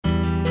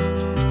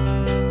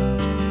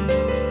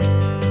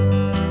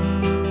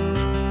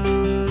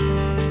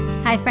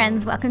Hi,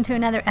 friends. Welcome to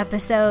another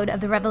episode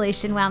of the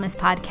Revelation Wellness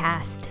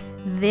Podcast.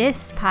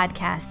 This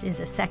podcast is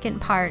a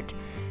second part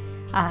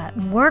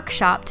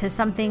workshop to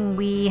something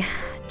the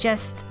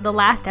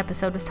last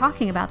episode was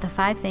talking about, the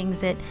 5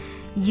 things that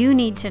you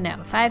need to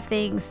know. 5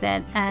 things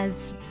that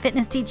as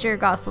fitness teacher,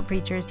 gospel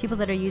preachers, people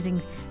that are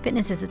using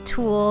fitness as a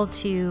tool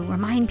to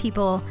remind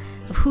people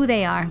of who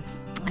they are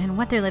and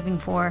what they're living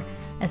for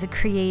as a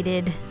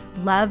created,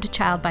 loved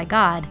child by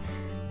God.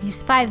 These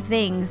 5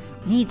 things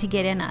need to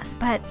get in us,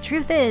 but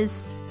truth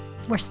is,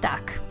 we're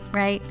stuck,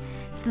 right?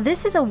 So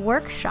this is a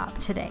workshop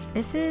today.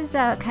 This is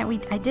I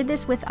did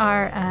this with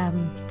our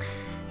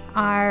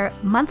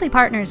monthly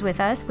partners with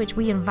us, which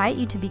we invite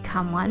you to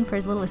become one for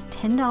as little as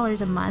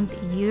 $10 a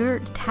month. Your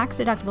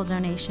tax-deductible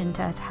donation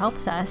to us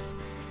helps us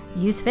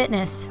use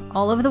fitness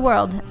all over the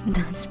world,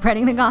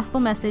 spreading the gospel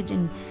message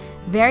in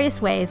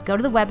various ways. Go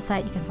to the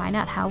website. You can find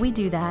out how we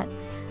do that.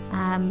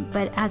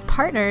 But as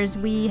partners,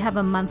 we have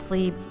a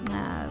monthly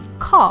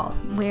call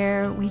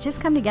where we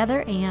just come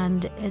together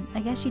and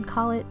I guess you'd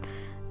call it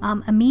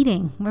a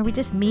meeting where we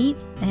just meet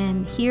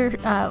and hear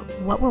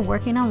what we're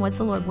working on, what's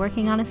the Lord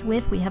working on us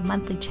with. We have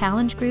monthly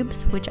challenge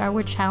groups, which our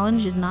word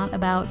challenge is not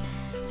about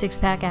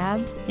six-pack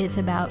abs. It's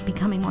about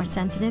becoming more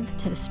sensitive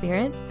to the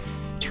Spirit,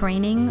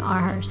 training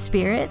our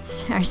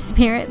spirits, our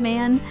spirit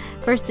man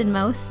first and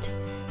most.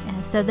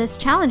 So this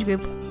challenge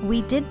group,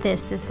 we did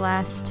this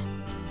last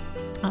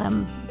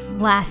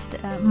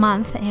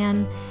month,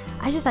 and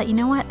I just thought, you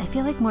know what? I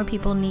feel like more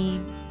people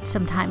need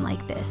some time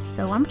like this.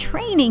 So I'm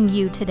training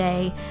you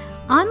today,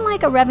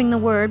 unlike a Revving the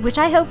Word, which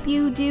I hope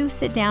you do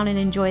sit down and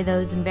enjoy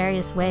those in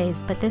various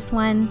ways. But this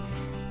one,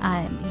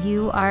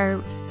 you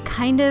are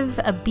kind of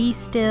a be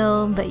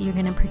still, but you're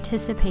going to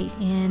participate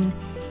in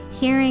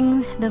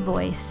hearing the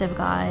voice of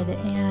God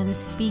and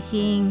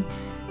speaking,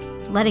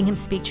 letting Him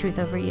speak truth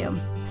over you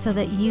so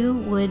that you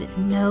would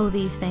know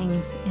these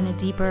things in a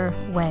deeper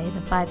way,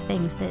 the 5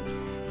 things that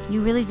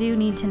you really do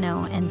need to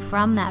know, and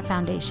from that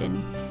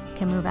foundation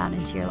can move out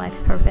into your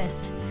life's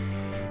purpose.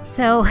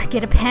 So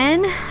get a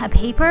pen, a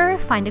paper,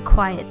 find a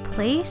quiet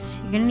place.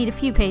 You're going to need a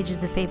few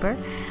pages of paper.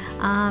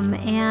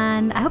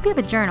 And I hope you have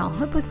a journal. I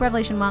hope with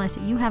Revelation Wellness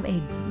that you have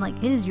it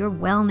is your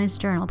wellness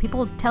journal.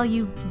 People tell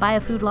you, buy a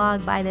food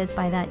log, buy this,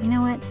 buy that. You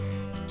know what?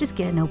 Just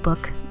get a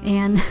notebook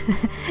and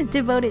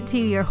devote it to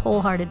your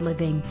wholehearted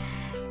living.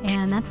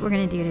 And that's what we're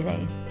going to do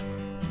today.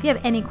 If you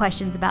have any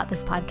questions about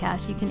this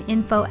podcast, you can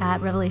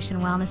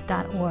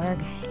info@revelationwellness.org.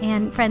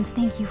 And friends,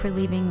 thank you for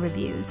leaving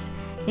reviews.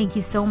 Thank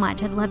you so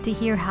much. I'd love to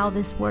hear how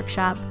this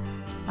workshop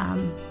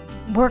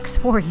works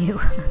for you,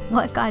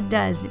 what God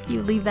does. If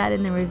you leave that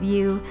in the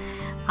review,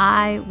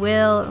 I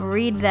will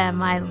read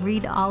them. I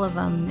read all of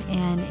them,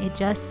 and it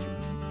just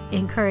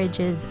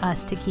encourages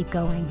us to keep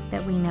going,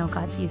 that we know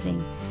God's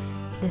using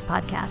this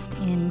podcast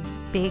in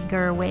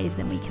bigger ways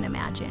than we can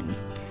imagine.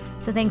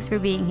 So thanks for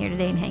being here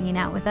today and hanging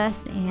out with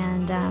us.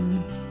 And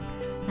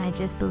I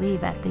just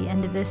believe at the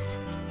end of this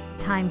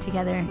time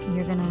together,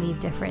 you're going to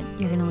leave different.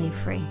 You're going to leave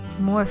free,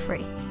 more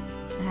free.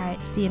 All right.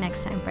 See you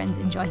next time, friends.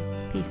 Enjoy.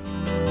 Peace.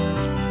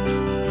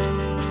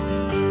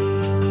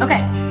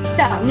 Okay.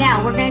 So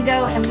now we're going to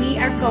go and we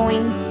are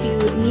going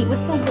to meet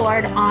with the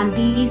Lord on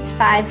these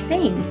 5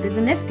 things.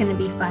 Isn't this going to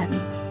be fun?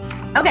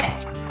 Okay.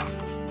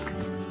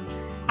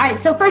 All right.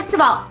 So first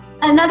of all,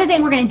 another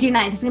thing we're going to do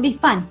tonight, this is going to be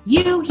fun.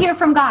 You hear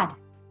from God.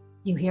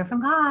 You hear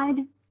from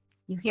God.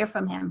 You hear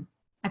from Him.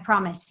 I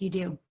promise you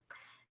do.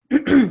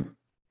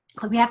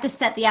 We have to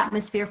set the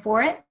atmosphere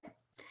for it.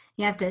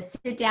 You have to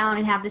sit down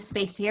and have the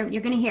space here.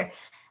 You're going to hear.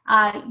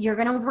 You're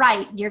going to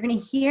write. You're going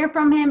to hear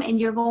from Him, and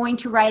you're going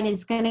to write, and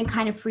it's going to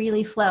kind of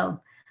freely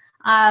flow.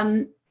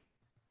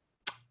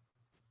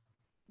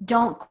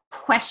 Don't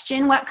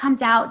question what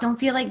comes out.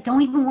 Don't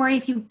even worry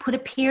if you put a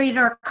period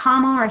or a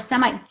comma or a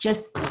semi.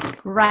 Just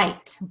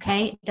write,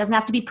 okay? It doesn't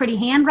have to be pretty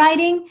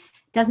handwriting.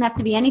 Doesn't have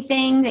to be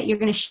anything that you're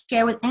going to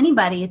share with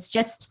anybody. It's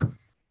just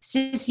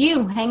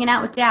you hanging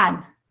out with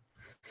Dad.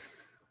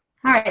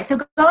 All right, so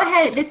go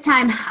ahead at this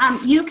time.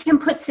 You can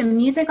put some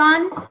music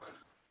on. If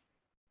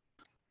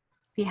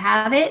you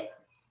have it,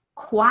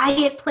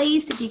 quiet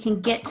place. If you can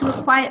get to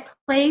a quiet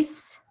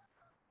place,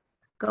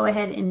 go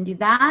ahead and do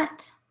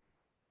that.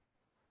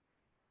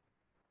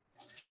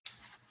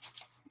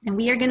 And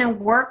we are going to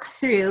work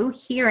through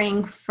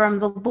hearing from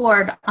the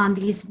Lord on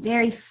these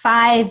very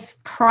 5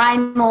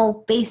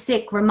 primal,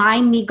 basic,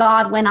 remind me,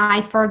 God, when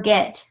I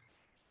forget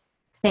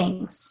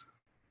things.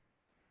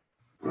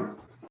 All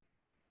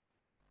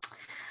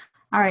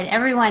right,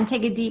 everyone,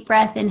 take a deep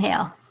breath.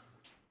 Inhale.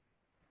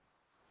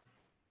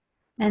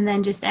 And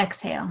then just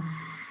exhale.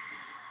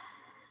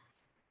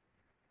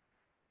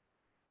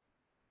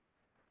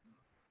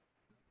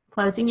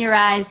 Closing your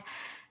eyes.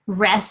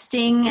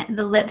 Resting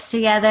the lips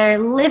together,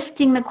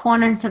 lifting the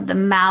corners of the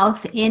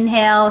mouth.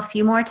 Inhale a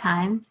few more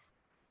times.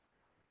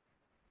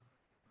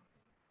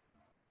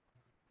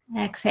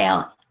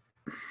 Exhale.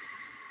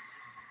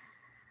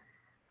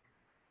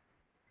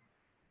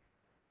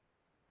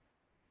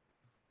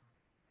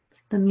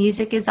 The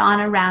music is on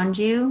around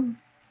you,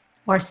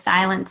 or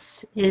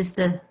silence is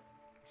the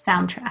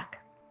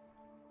soundtrack.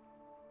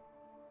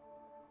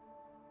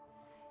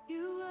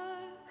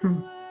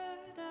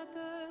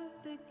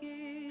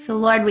 So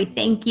Lord, we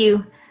thank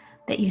you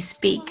that you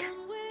speak,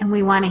 and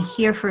we want to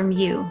hear from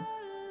you.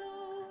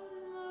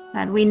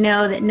 God, we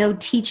know that no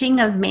teaching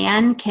of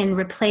man can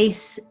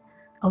replace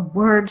a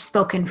word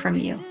spoken from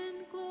you.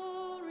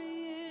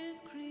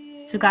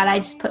 So God, I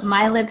just put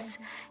my lips,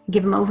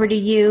 give them over to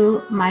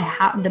you,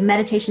 the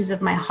meditations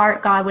of my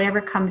heart, God,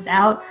 whatever comes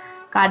out,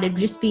 God, it'd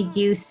just be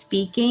you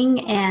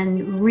speaking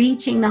and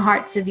reaching the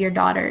hearts of your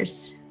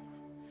daughters.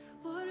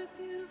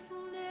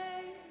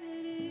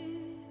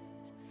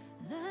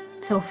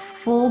 So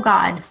full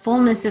God,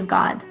 fullness of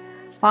God,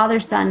 Father,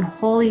 Son,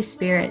 Holy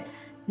Spirit,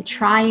 the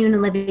triune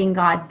and living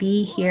God,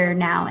 be here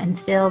now and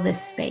fill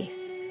this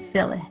space.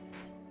 Fill it.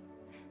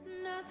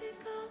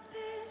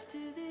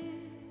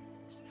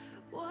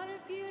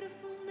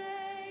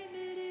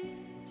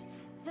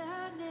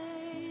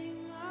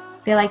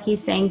 I feel like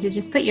he's saying to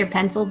just put your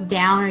pencils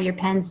down or your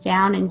pens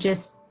down and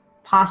just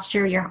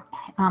posture your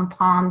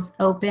palms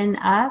open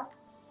up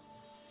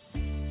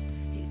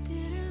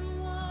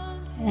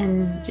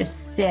and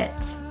just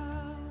sit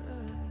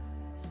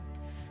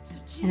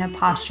in a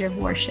posture of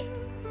worship.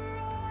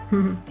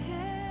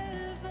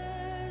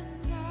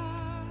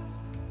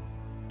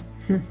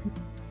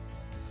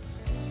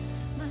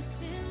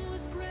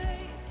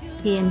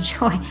 He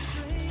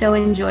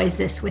enjoys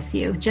this with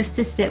you, just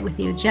to sit with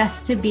you,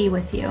 just to be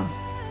with you.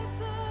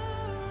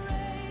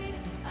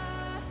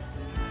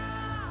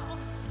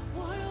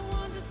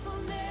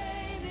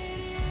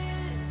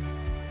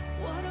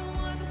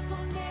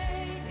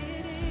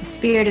 The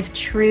Spirit of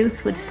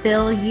truth would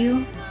fill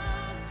you,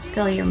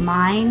 fill your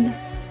mind.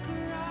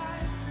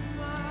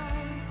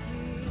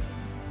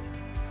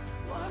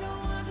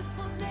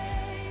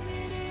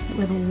 It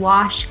would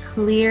wash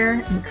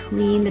clear and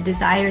clean the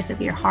desires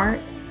of your heart.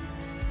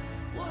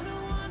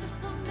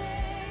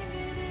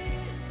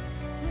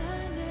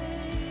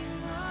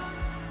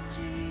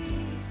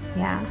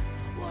 Yeah.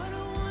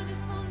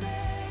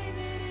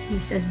 He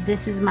says,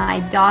 "This is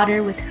my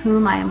daughter with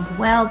whom I am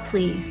well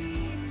pleased,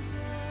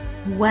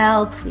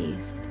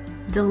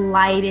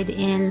 delighted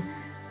in,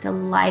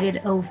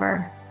 delighted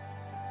over.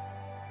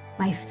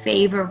 My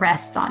favor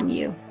rests on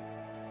you."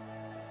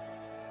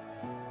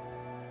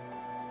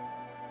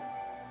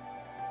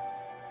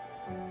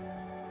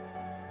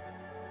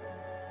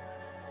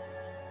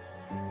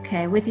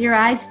 Okay, with your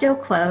eyes still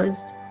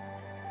closed,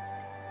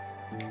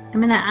 I'm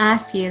going to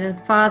ask you, the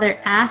Father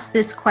asked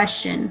this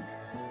question.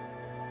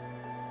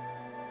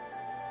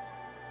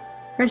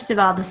 First of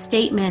all, the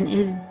statement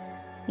is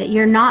that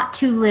you're not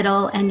too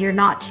little and you're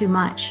not too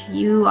much.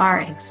 You are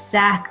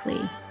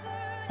exactly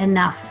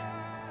enough.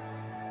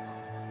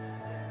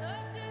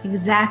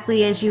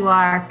 Exactly as you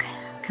are,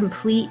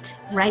 complete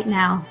right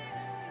now.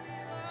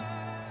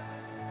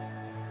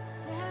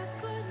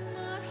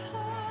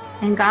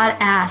 And God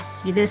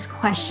asks you this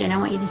question. I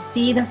want you to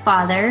see the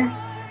Father,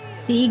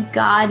 see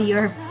God,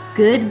 your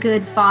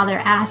good Father,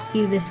 ask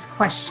you this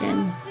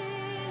question.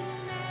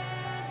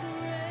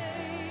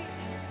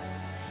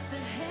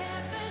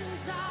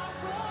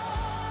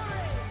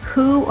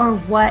 Who or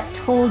what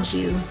told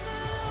you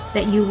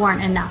that you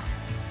weren't enough?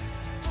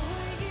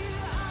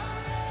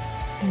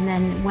 And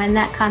then when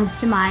that comes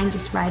to mind,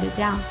 just write it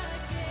down.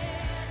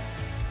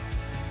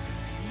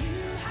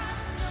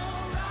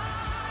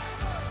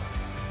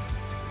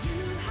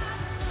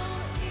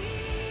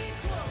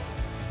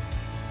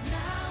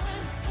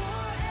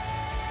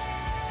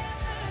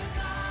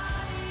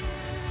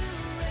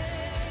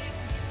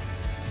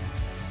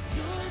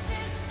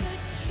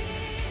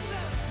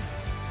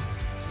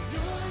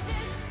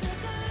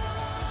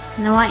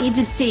 And I want you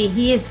to see,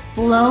 he is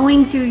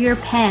flowing through your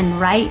pen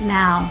right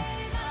now.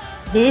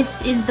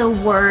 This is the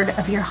word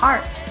of your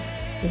heart.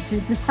 This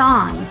is the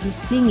song he's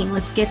singing.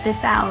 Let's get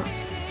this out.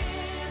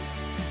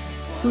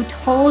 Who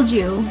told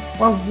you,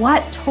 or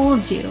what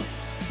told you,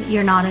 that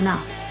you're not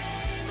enough?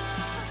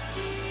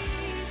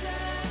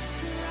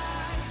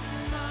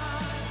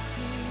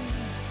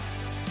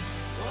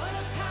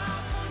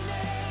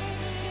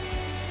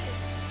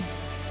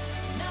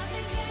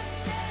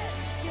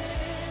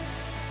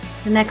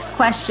 The next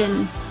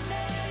question.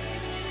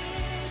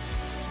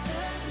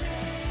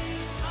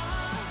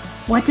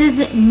 What does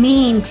it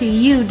mean to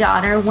you,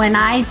 daughter, when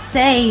I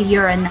say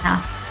you're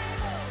enough?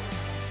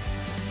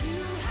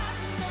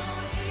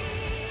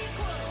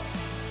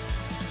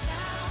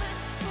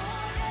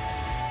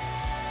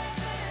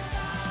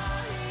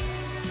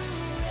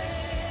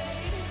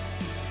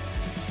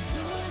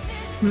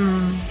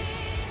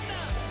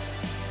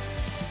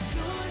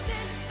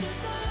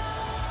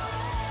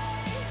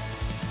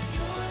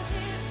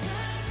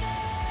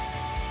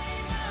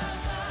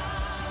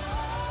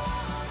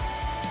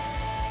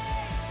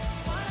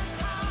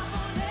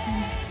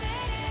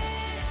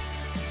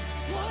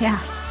 Yeah.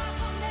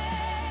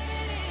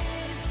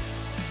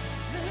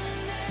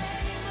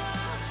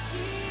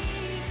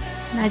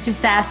 And I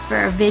just ask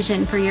for a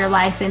vision for your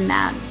life in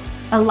that.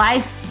 A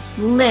life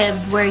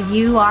lived where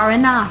you are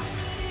enough.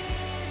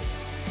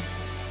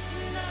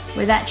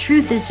 Where that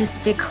truth is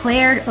just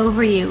declared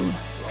over you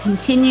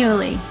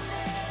continually.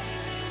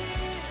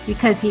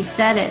 because he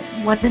said it.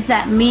 What does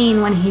that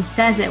mean when he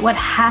says it? What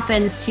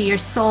happens to your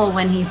soul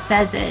when he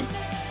says it?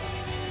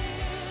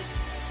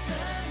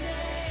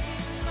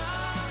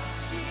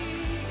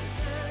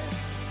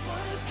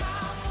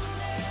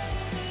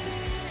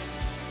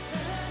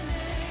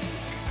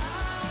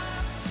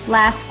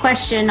 Last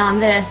question on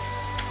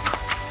this.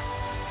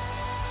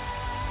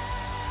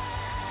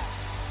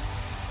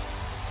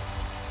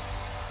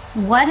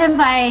 What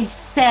have I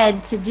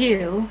said to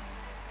do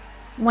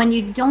when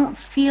you don't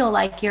feel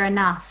like you're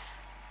enough?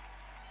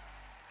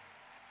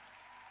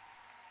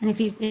 And if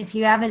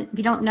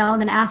you don't know,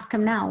 then ask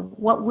him now.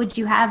 What would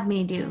you have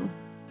me do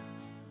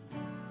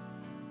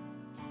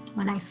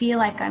when I feel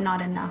like I'm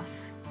not enough?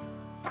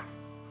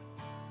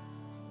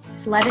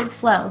 Just let it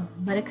flow.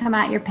 Let it come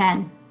out your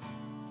pen.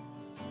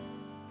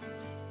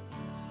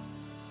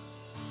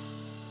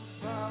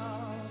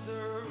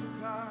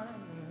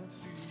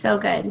 So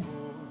good.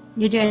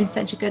 You're doing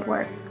such a good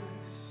work.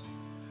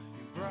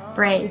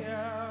 Brave.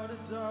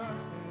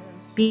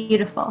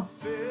 Beautiful.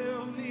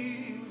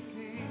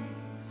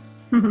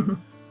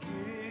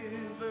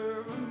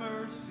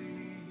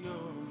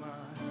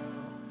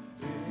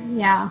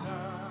 Yeah.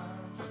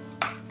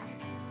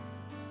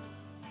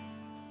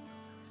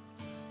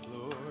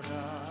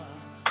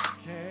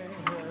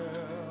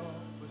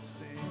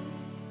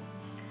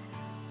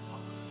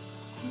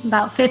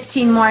 About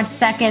 15 more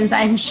seconds.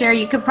 I'm sure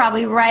you could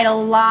probably write a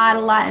lot,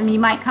 and you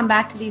might come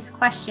back to these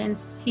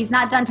questions. He's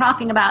not done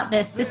talking about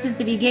this. This is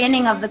the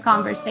beginning of the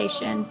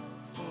conversation.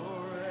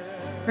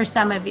 For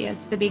some of you,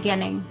 it's the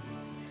beginning.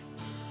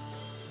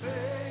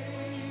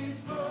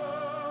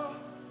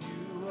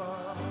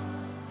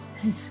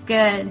 It's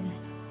good.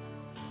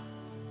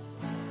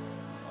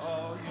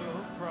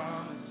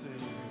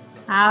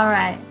 All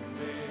right.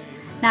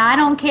 Now, I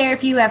don't care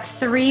if you have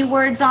 3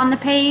 words on the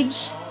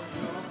page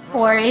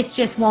or it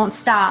just won't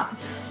stop.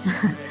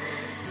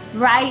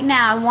 Right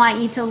now, I want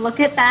you to look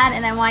at that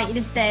and I want you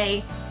to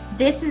say,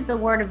 this is the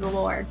word of the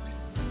Lord.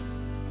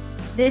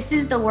 This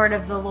is the word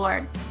of the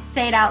Lord.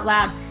 Say it out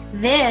loud.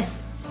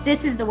 This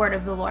is the word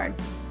of the Lord.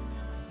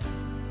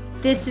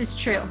 This is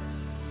true.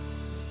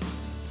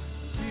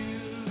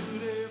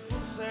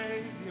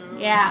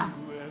 Yeah.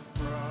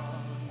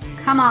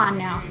 Come on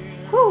now.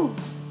 Whew.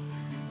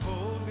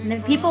 And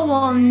the people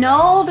will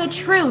know the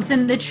truth,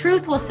 and the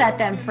truth will set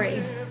them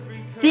free.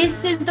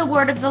 This is the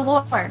word of the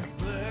Lord.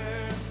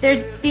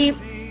 There's the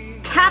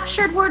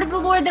captured word of the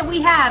Lord that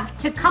we have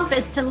to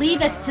compass, to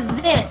lead us to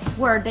this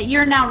word that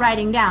you're now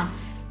writing down.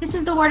 This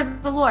is the word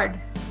of the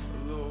Lord.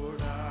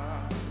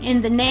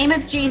 In the name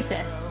of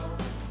Jesus,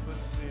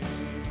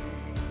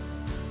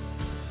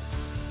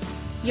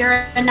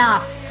 you're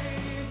enough.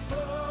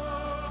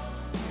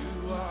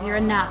 You're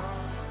enough.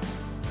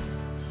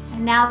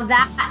 And now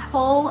that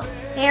whole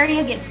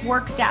area gets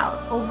worked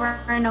out over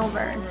and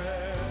over.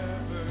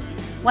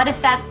 What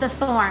if that's the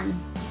thorn?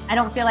 I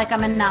don't feel like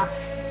I'm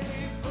enough.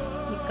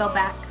 You go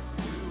back.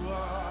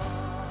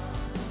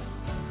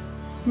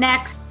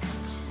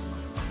 Next,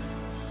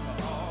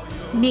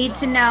 need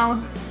to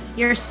know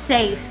you're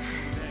safe.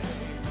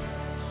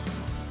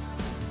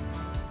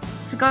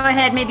 So go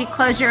ahead, maybe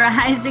close your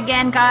eyes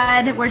again.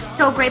 God, we're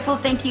so grateful.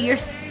 Thank you. You're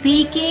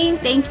speaking.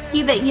 Thank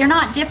you that you're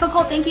not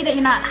difficult. Thank you that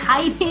you're not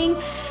hiding.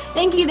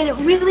 Thank you that it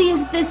really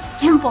is this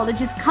simple to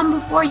just come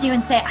before you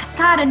and say, I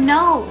gotta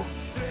know.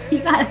 You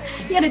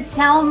gotta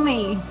tell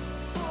me.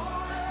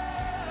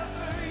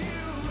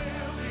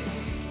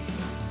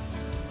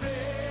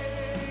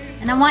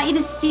 And I want you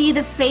to see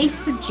the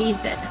face of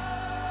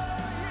Jesus.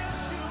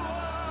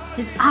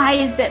 His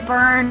eyes that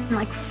burn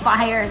like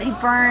fire, they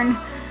burn.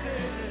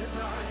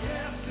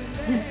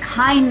 His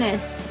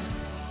kindness,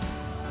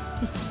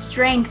 his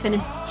strength, and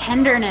his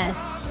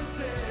tenderness.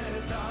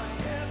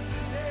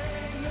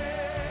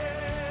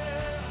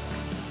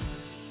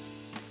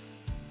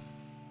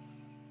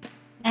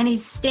 And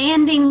he's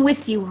standing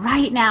with you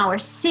right now, or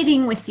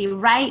sitting with you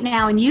right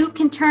now, and you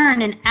can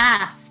turn and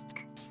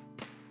ask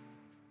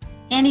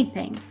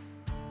anything.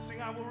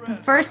 And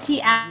first he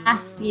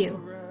asks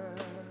you,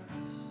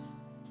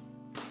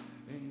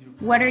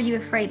 what are you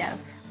afraid of?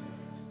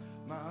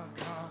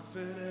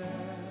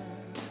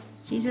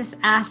 Jesus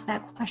asked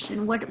that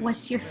question.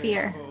 What's your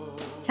fear?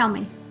 Tell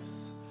me.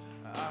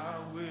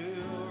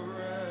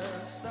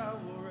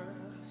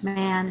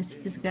 Man, this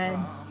is good.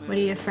 What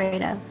are you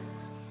afraid of?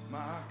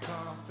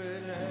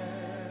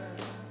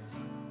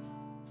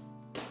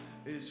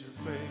 Is your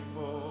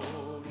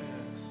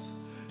faithfulness,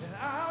 and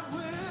I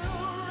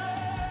will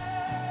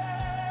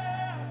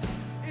rest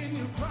in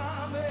your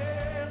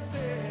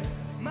promises.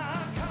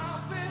 My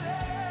confidence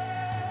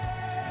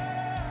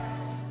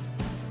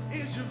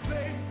is your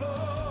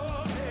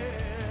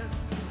faithfulness.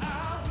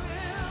 I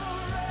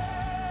will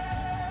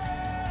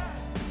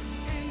rest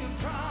in your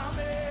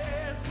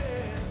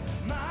promises.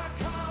 My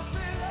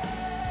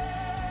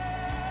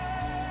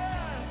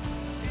confidence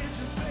is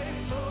your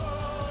faithfulness.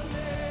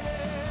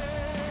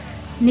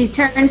 And he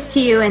turns to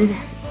you and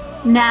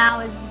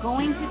now is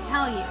going to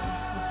tell you,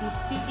 as he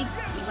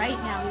speaks to you right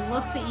now, he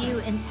looks at you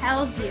and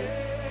tells you,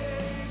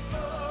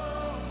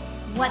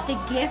 what the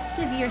gift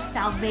of your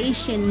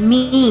salvation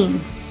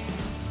means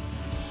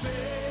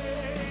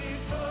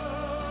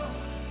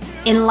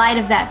in light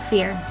of that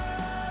fear.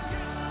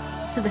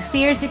 So the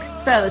fear is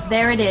exposed.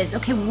 There it is.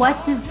 Okay,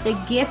 what does the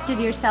gift of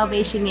your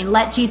salvation mean?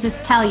 Let Jesus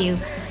tell you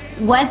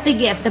what the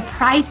gift, the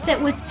price that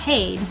was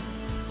paid,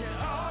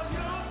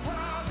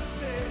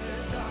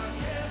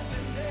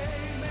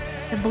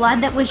 the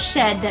blood that was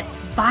shed, that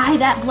by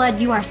that blood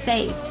you are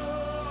saved.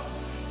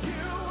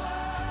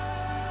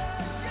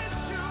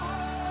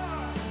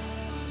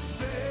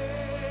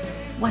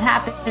 What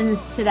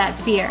happens to that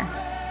fear?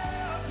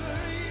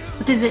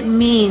 What does it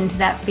mean to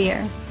that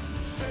fear?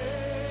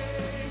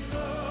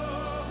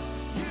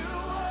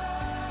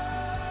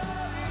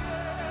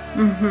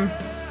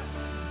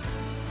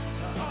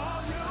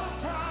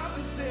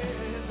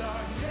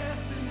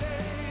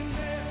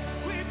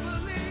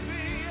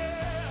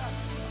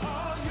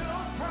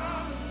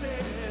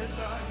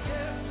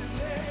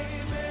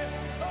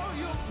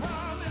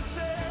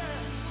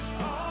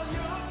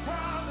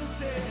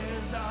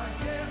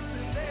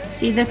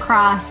 See the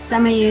cross.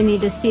 Some of you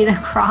need to see the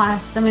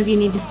cross. Some of you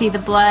need to see the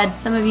blood.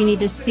 Some of you need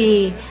to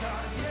see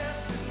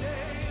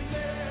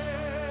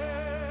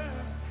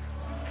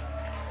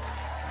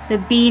the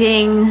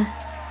beating,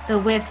 the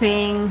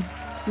whipping,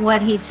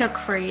 what he took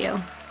for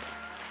you.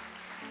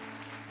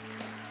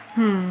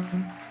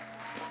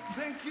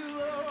 Thank you,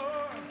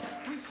 Lord.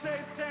 We say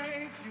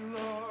thank you,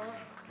 Lord.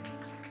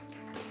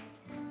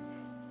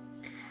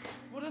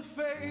 What a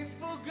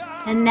faithful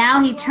God. And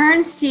now he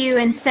turns to you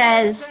and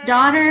says,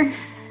 daughter,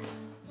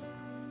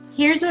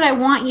 here's what I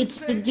want you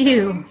to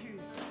do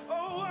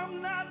Oh,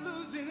 I'm not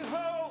losing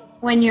hope.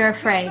 when you're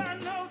afraid. I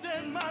know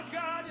that my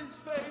God is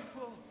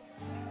faithful.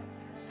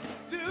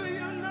 Do you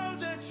know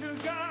that your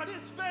God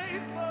is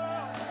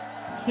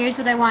faithful? Here's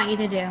what I want you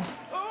to do.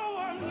 Oh,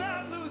 I'm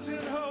not losing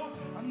hope.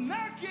 I'm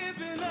not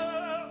giving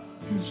up.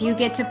 Is you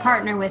get to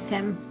partner with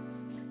him.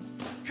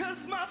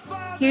 'Cause my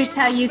Father Here's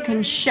how you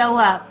can show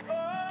up.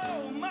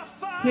 Oh, my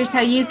Father Here's how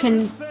you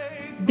can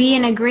be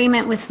in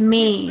agreement with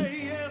me.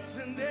 say yes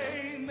and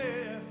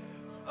amen.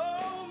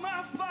 Oh,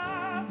 my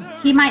Father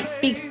He might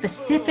speak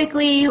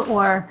specifically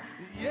or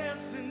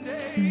yes and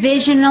amen.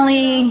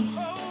 visionally,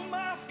 Oh,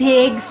 my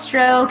big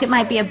stroke. It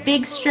might be a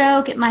big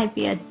stroke. It might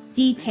be a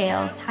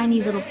detailed,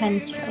 tiny little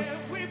pen stroke.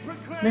 we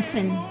proclaim.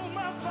 Listen, Oh,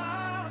 my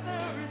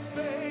Father is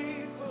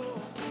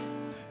faithful.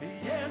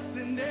 Yes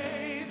and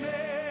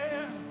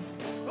amen.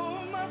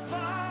 Oh, my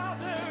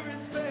Father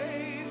is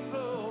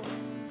faithful.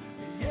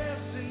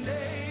 Yes and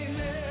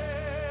amen.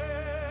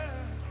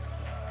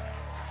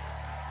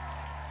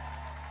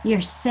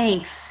 you're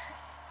safe.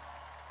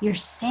 You're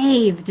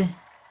saved.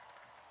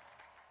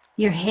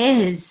 You're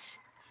his.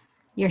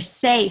 You're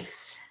safe.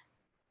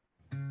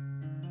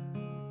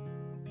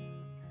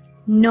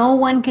 No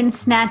one can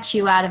snatch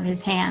you out of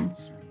his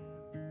hands.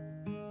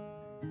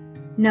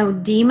 No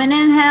demon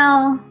in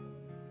hell.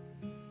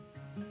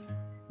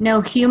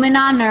 No human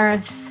on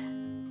earth.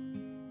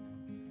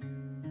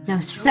 No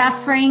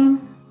suffering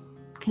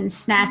can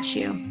snatch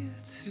you.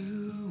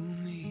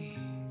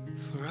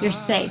 You're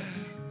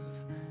safe.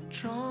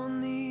 Drawn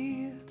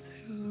near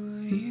to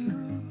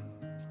you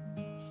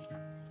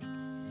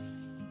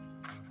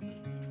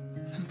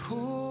and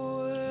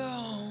pull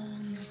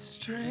on the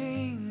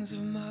strings of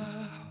my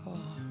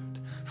heart,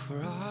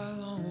 for I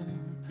long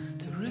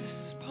to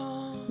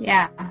respond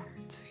Yeah.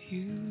 to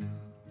you.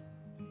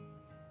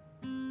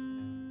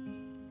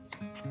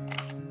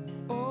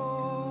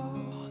 Oh,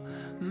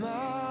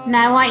 my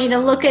Now I want you to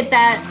look at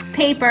that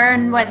paper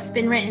and what's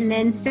been written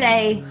and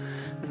say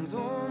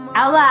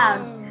out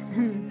loud,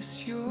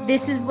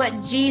 this is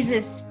what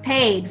Jesus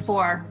paid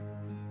for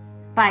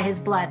by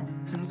his blood.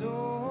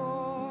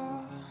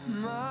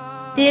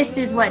 This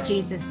is what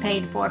Jesus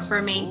paid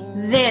for me.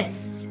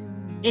 This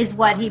is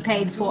what he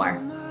paid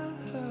for.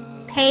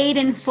 Paid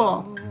in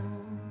full.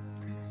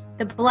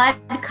 The blood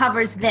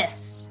covers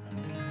this.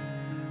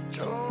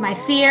 My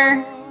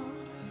fear,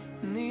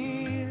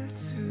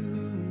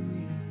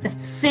 the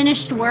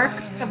finished work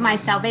of my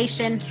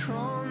salvation,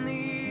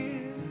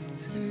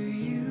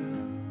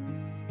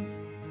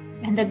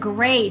 and the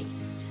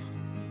grace,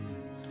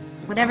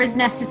 whatever's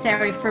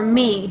necessary for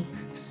me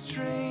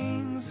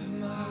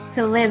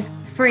to live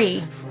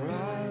free.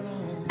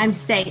 I'm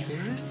safe.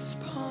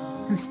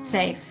 I'm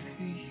safe.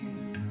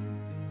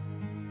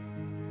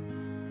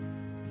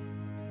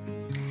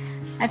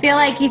 I feel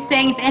like he's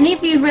saying, if any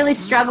of you really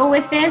struggle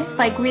with this,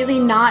 like really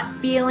not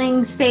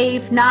feeling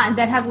safe,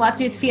 that has lots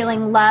to do with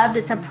feeling loved.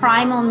 It's a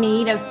primal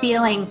need of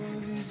feeling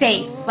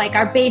safe, like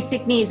our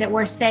basic needs, that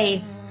we're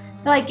safe.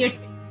 I feel like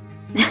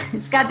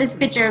it's got this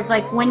picture of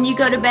like when you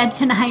go to bed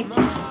tonight,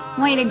 I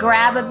want you to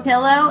grab a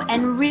pillow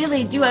and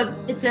really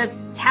it's a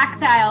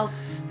tactile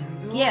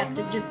gift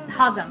of just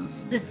hug them,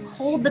 just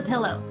hold the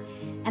pillow.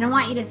 And I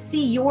want you to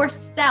see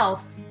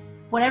yourself,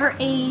 whatever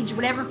age,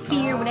 whatever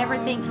fear, whatever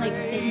thing, like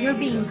that you're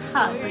being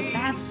hugged. Like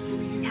that's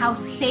how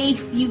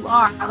safe you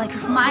are. Like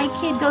if my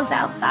kid goes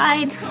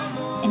outside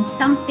and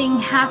something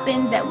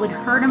happens that would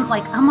hurt him,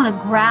 like I'm gonna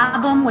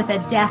grab him with a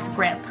death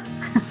grip.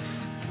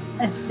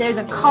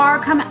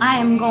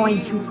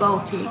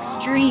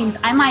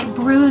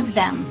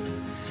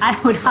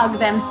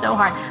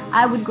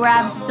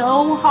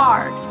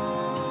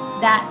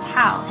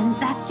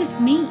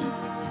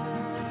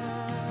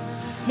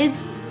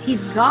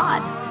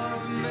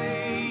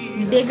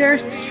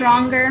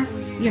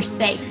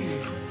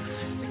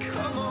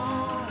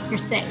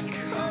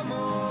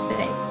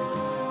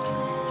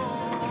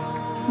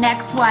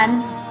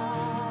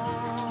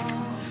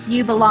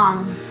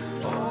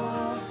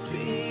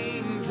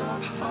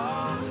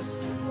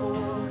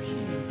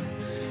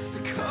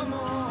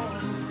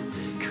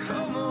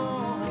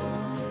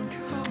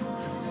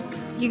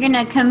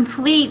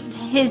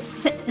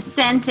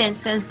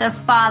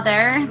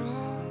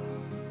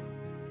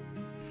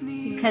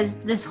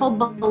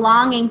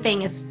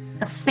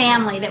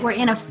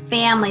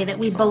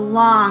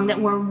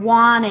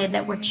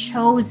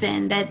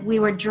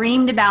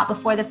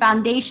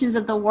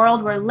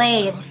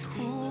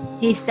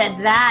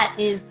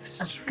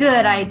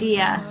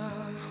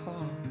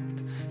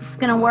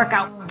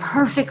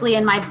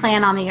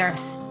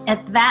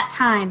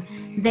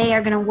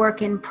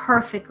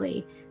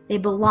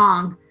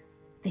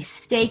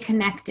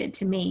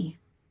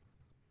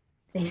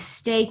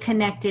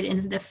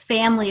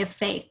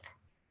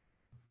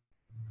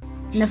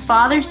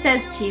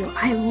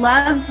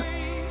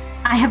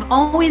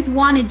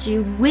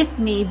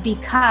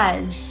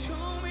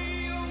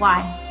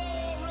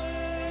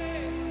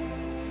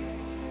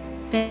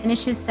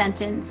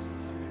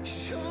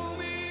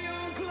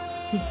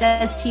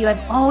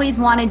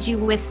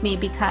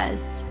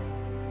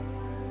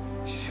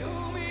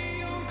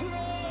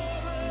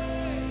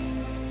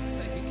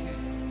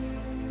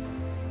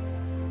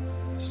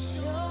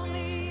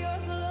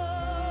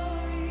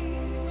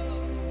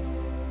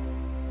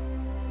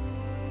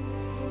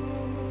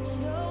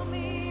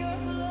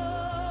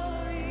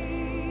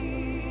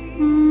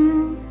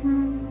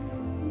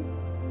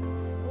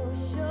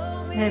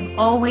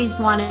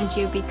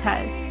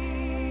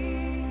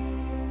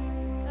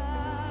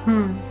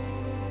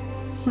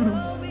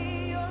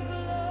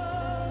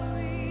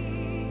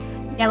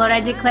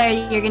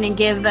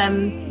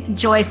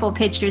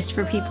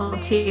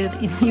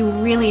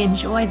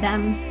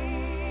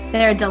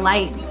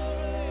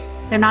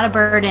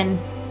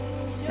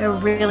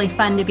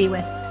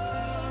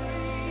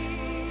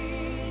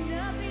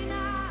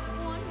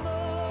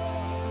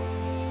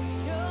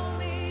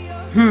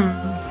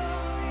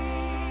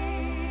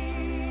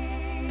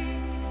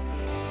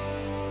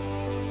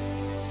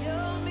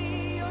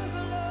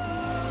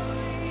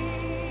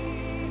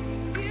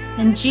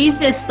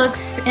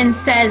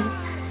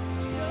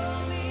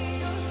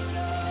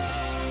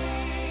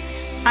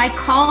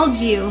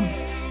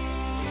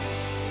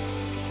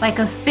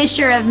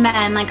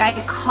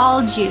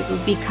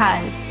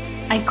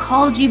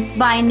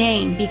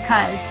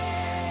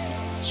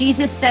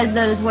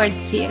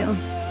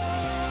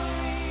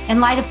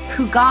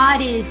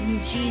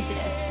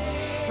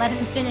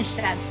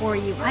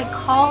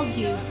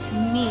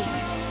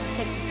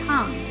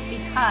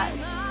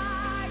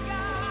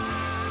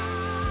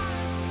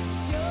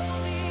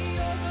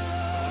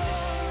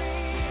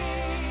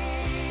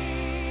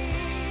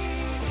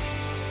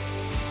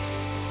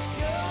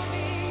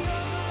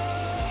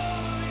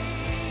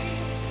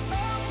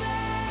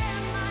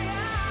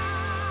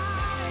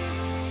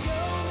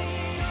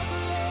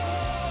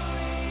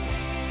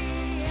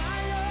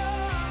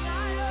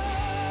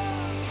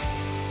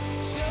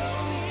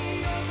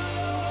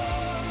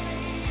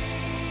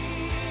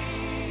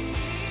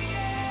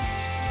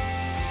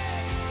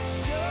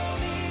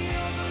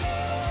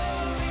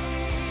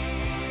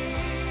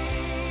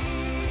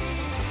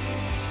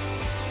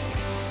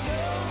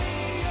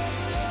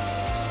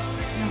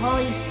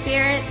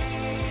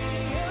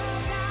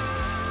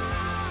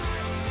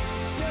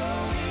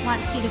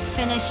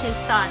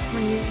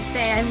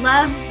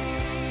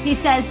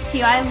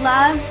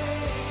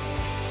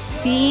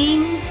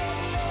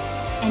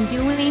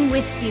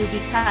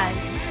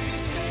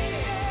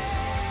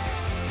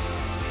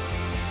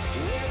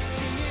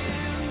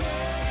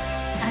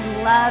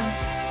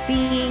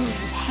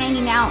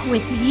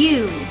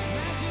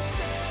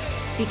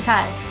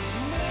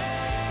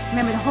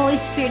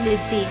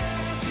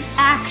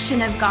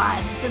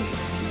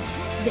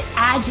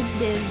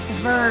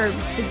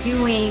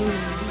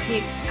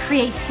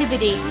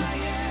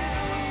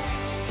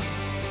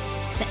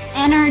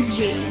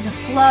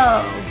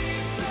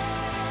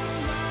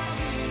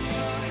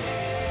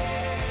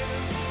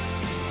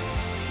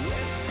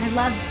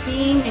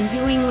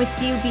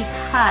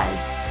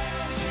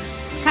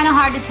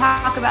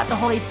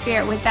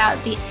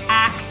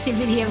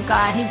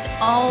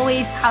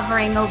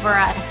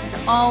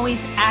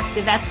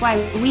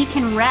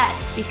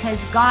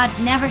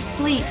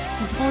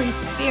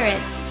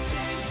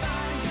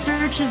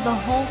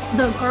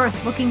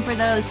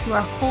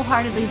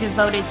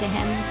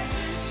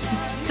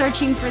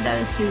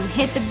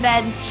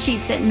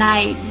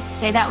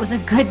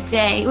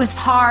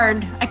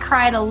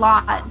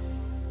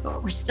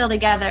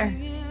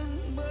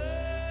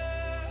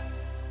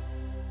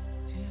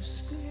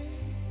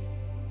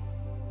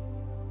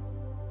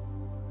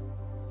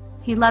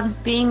 He loves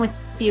being with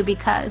you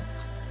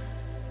because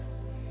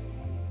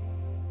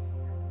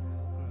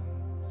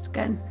it's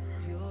good.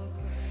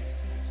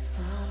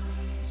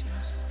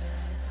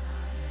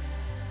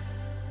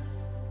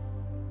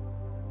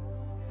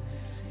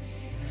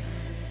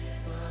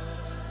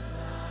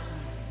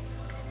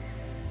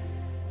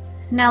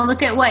 Now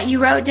look at what you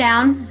wrote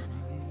down.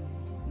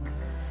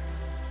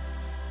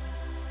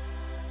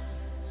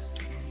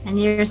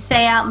 And you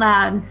say out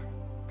loud,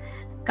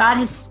 God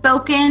has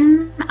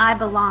spoken, I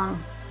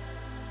belong.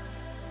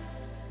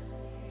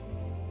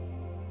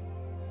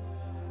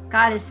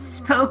 God has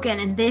spoken,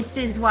 and this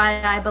is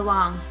why I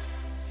belong.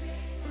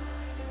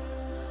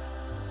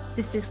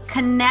 This is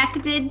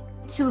connected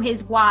to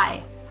his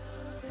why.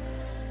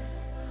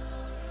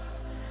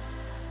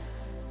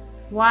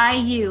 Why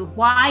you?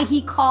 Why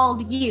he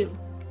called you.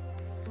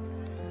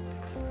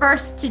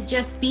 First, to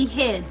just be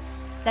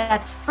his.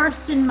 That's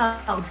first and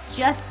most.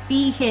 Just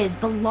be his.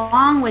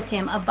 Belong with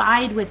him.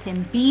 Abide with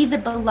him. Be the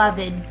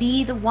beloved.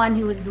 Be the one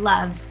who is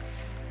loved.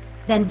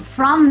 Then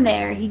from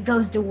there, he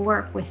goes to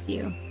work with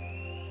you.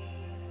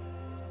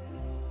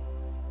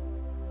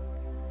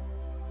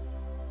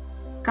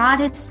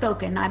 God has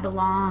spoken, I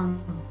belong.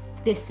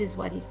 This is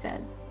what he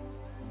said.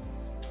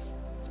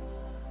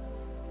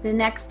 The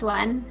next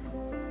one.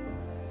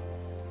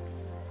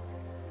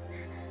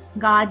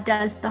 God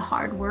does the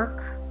hard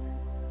work.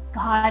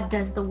 God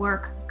does the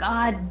work.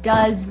 God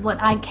does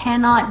what I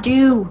cannot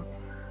do.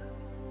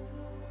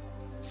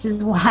 This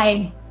is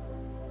what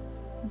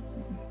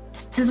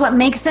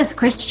makes us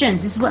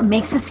Christians. This is what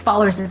makes us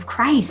followers of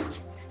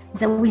Christ, is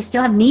that we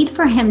still have need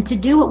for him to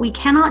do what we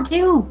cannot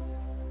do.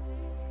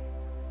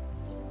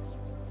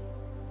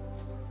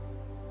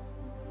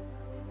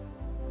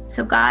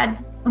 So God,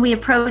 we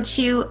approach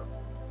you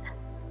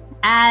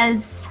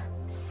as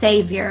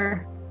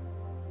Savior,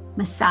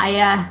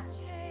 Messiah.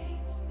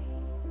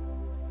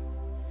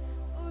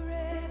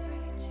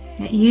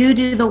 That you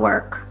do the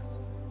work.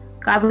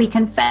 God, we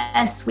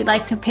confess, we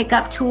like to pick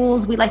up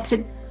tools, we like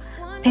to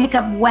pick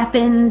up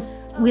weapons,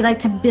 we like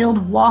to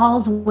build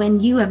walls when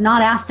you have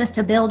not asked us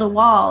to build a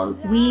wall.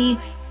 We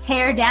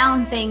tear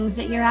down things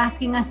that you're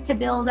asking us to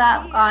build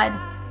up, God.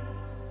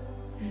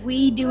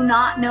 We do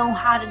not know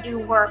how to do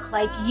work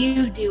like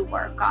you do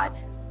work, God.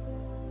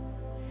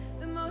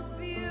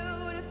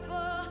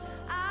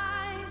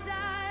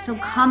 So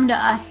come to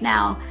us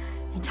now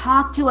and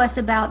talk to us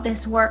about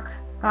this work,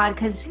 God,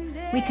 because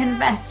we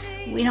confess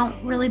we don't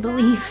really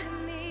believe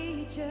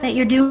that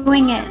you're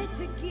doing it,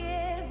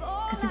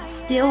 because it's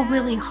still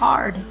really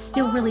hard. It's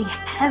still really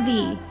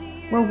heavy.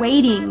 We're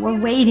waiting.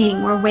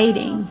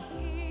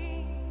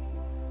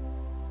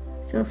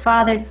 So,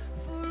 Father,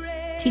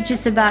 teach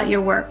us about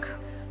your work.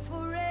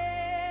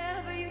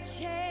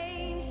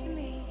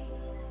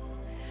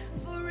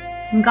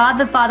 And God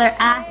the Father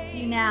asks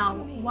you now,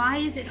 why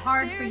is it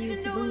hard for you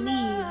to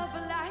believe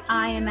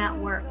I am at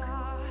work?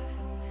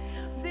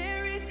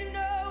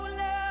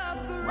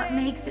 What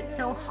makes it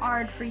so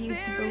hard for you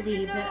to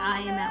believe that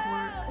I am at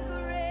work?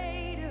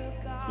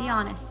 Be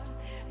honest.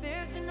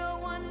 There's no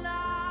one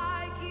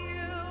like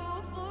you.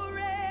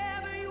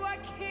 Forever you are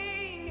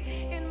king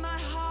in my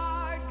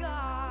heart,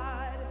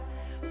 God.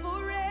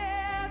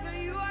 Forever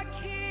you are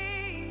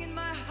king in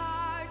my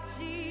heart,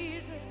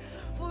 Jesus.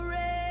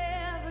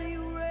 Forever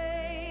you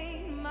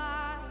reign,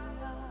 my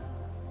love.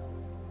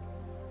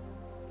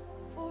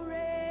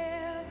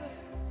 Forever.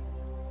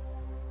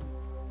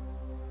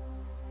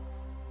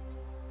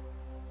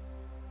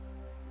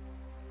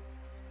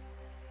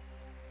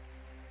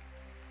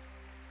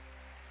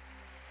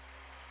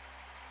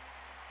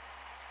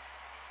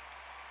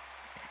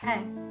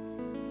 Okay.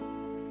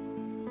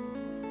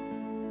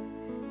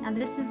 Now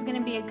this is going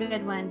to be a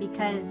good one,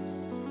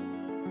 because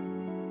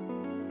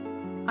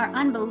our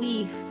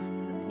unbelief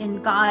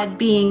in God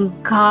being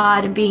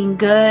God and being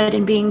good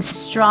and being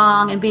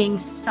strong and being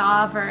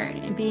sovereign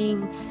and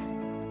being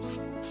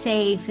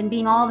safe and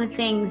being all the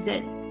things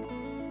that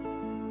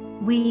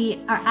we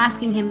are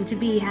asking him to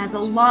be has a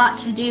lot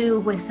to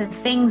do with the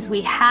things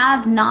we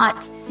have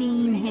not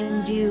seen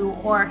him do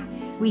or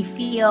we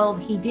feel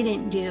he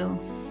didn't do.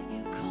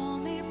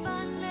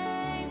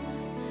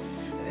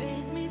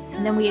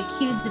 And then we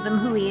accused of him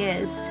who he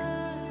is.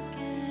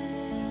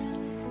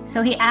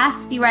 So he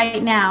asks you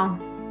right now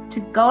to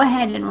go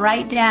ahead and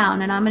write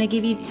down, and I'm going to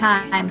give you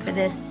time for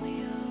this.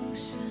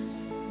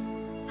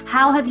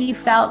 How have you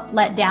felt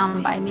let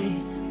down by me?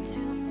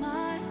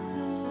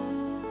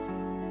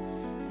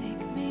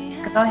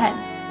 Go ahead.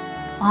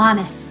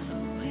 Honest.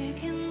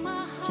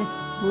 Just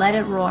let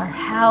it roar.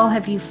 How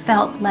have you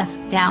felt let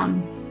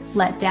down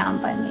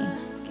by me?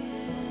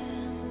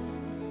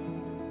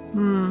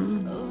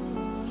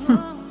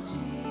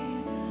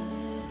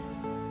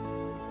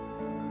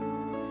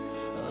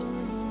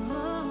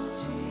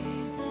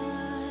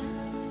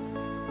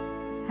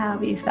 How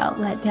have you felt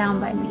let down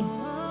by me?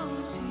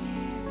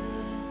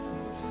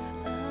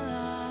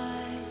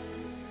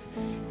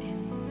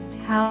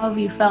 How have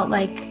you felt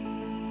like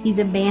he's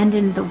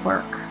abandoned the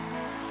work?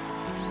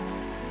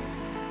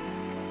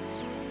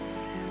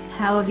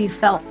 How have you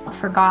felt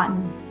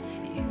forgotten?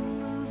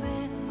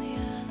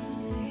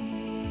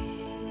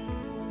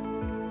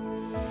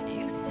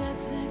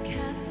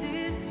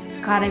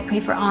 God, I pray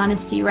for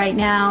honesty right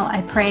now.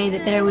 I pray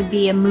that there would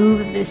be a move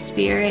of the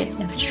Spirit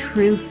of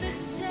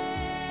truth.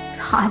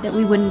 God, that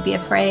we wouldn't be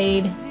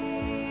afraid.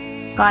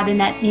 God, and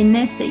that in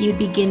this, that you'd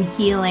begin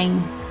healing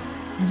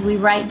as we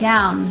write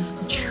down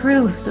the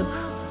truth of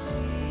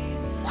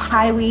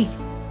why we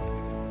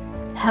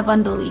have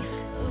unbelief,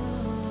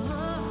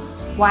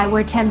 why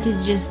we're tempted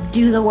to just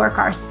do the work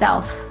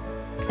ourselves,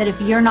 that if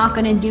you're not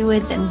going to do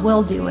it, then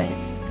we'll do it.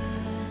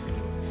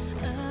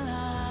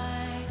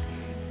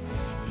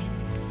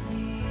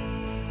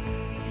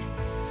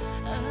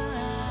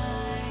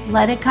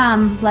 Let it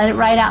come, let it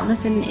write out.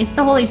 Listen, it's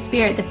the Holy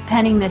Spirit that's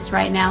penning this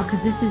right now,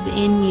 because this is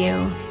in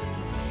you.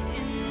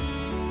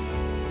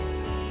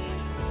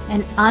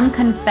 And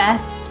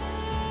unconfessed,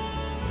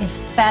 it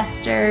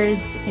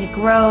festers, it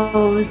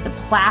grows. The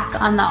plaque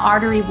on the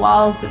artery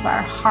walls of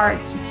our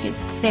hearts just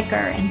gets thicker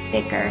and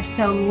thicker.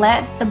 So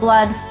let the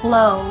blood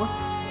flow,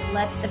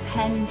 let the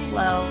pen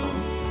flow.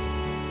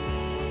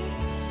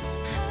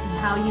 And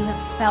how you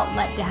have felt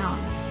let down,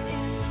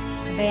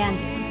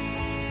 abandoned.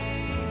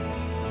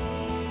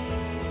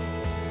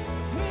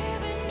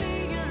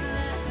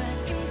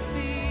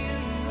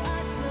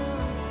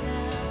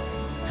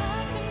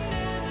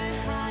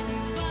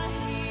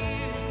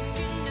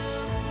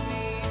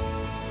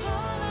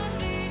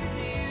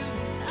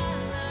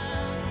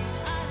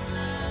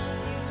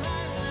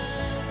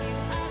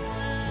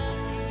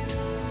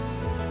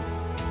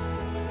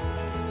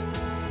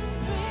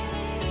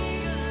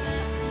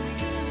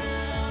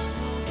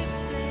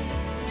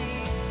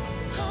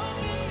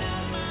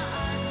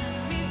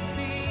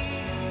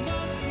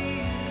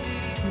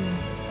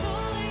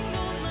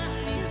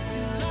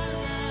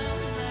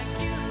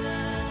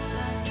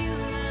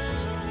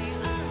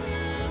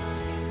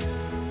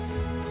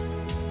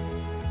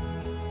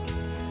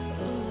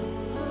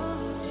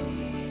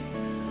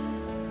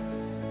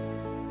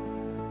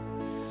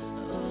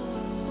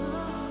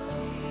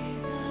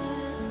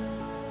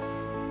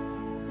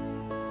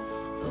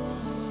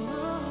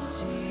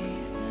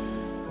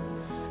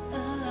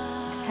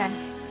 Okay.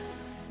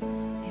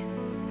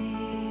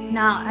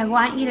 Now I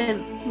want you to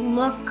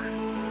look,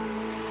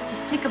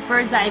 just take a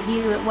bird's eye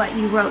view at what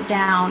you wrote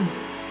down.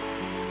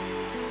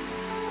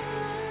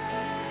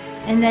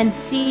 And then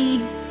see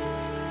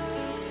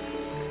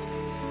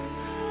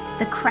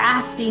the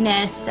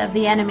craftiness of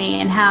the enemy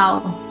and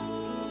how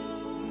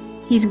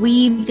he's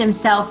weaved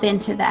himself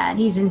into that.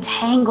 He's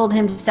entangled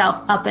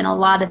himself up in a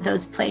lot of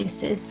those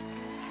places.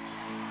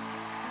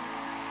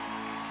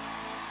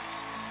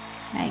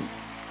 Right?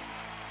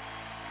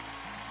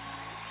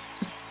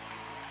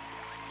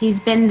 He's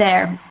been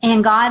there,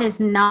 and God is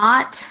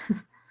not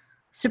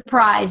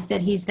surprised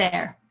that he's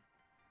there.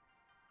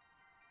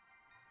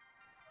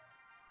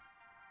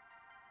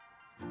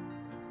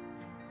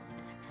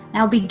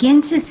 Now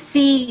begin to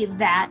see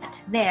that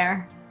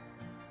there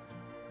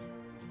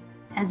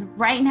as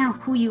right now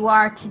who you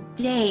are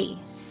today,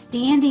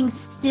 standing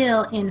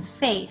still in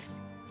faith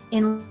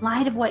in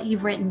light of what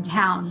you've written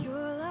down.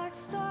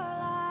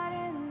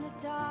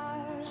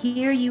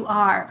 Here you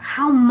are.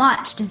 How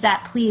much does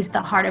that please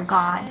the heart of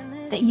God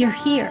that you're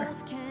here?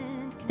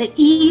 That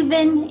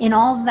even in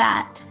all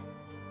that,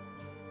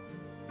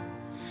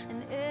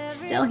 you're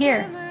still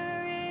here.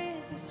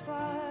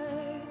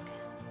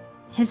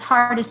 His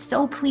heart is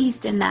so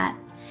pleased in that.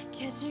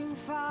 You're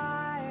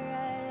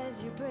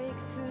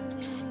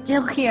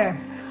still here.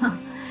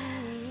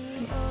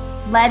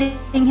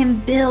 Letting him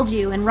build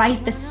you and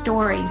write the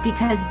story,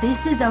 because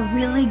this is a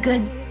really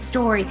good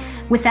story.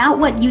 Without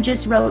what you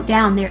just wrote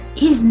down, there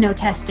is no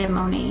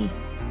testimony.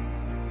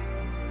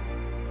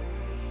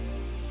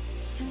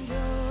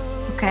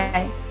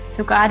 Okay,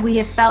 so God, we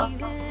have felt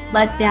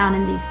let down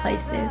in these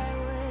places.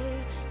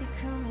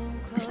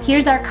 But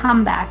here's our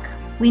comeback.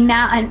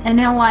 I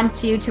now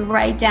want you to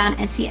write down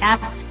as he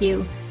asks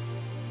you,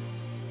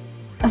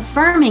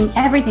 affirming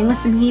everything.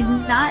 Listen, he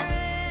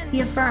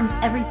affirms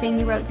everything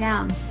you wrote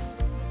down.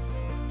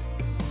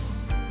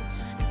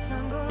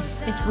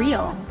 It's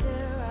real.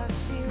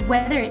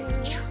 Whether it's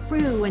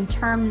true in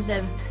terms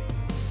of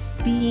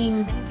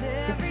being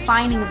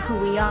defining of who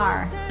we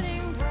are,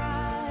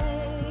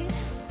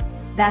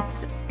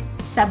 that's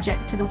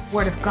subject to the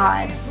Word of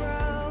God.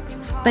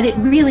 But it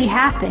really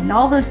happened.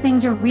 All those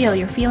things are real.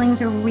 Your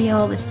feelings are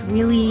real. This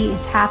really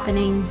is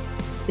happening.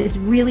 This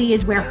really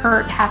is where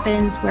hurt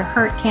happens, where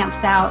hurt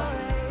camps out.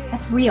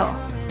 That's real.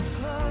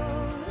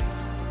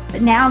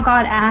 But now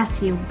God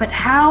asks you, but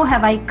how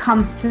have I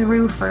come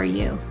through for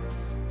you?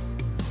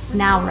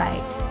 Now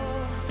write.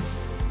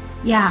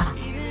 Yeah,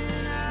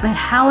 but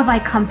how have I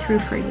come through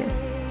for you?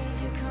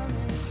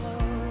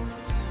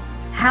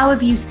 How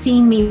have you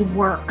seen me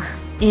work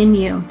in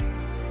you?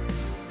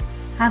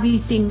 How have you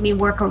seen me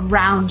work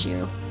around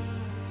you?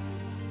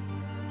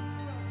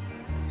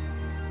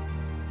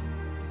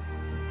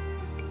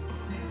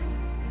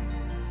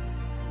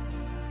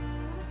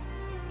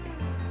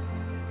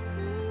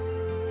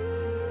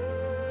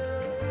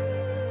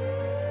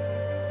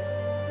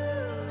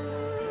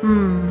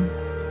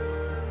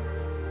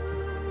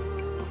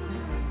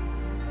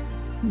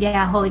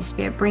 Yeah, Holy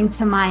Spirit, bring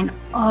to mind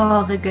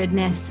all the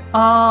goodness,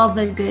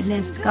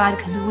 God,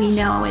 because we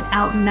know it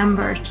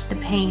outnumbers the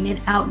pain.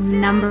 It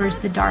outnumbers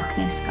the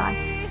darkness, God.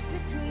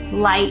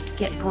 Light,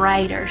 get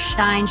brighter,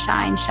 shine,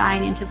 shine,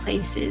 shine into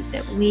places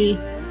that we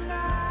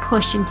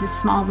push into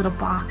small little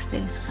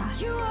boxes, God.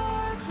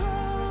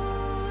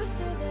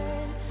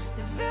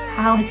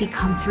 How has he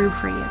come through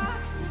for you?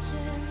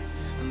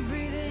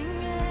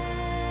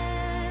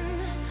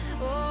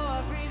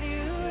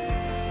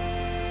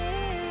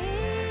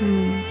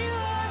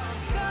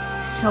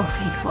 So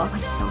faithful.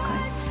 He's so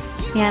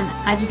good. And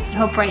I just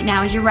hope right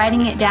now, as you're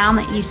writing it down,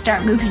 that you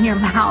start moving your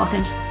mouth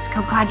and just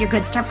go, God, you're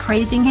good. Start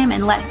praising him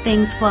and let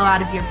things flow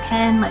out of your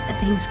pen. Let the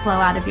things flow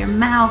out of your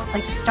mouth.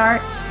 Like,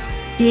 start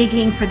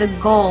digging for the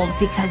gold,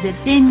 because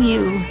it's in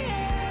you.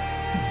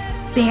 It's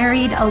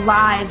buried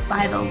alive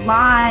by the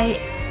lie,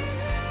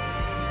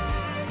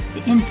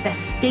 the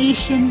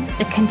infestation,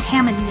 the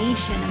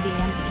contamination of the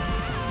enemy.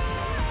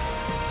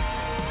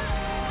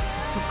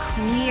 So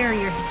clear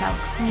yourself,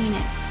 clean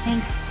it.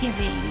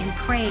 Thanksgiving and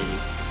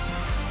praise.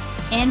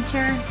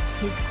 Enter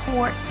his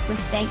courts with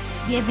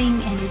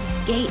thanksgiving and his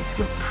gates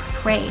with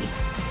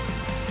praise.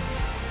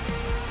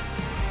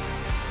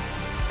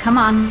 Come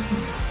on,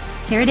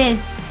 here it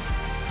is.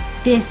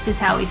 This is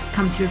how he's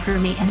come through for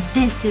me, and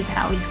this is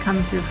how he's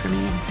come through for me,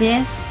 and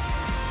this.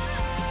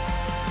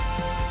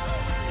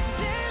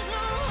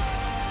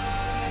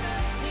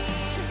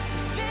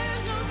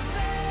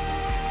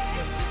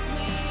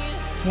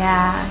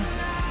 Yeah.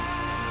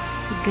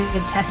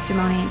 Good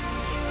testimony.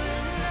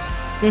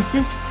 This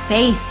is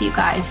faith, you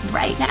guys,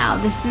 right now.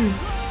 This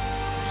is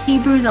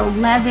Hebrews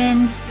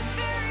 11.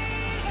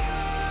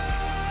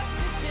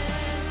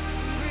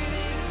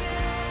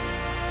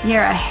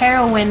 You're a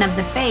heroine of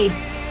the faith.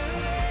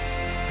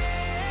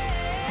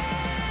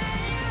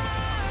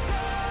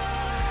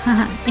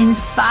 In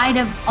spite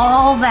of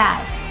all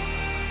that,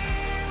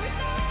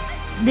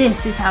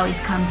 this is how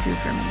he's come through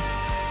for me.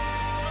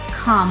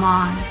 Come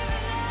on.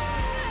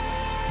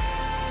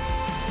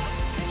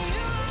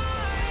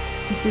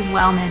 This is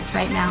wellness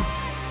right now.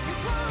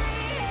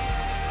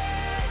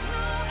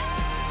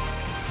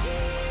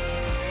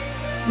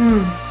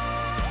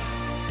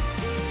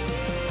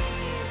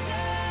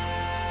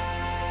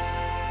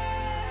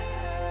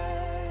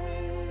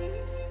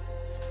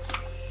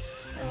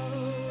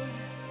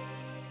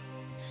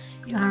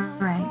 All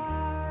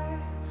right.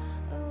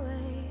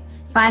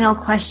 Final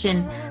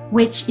question,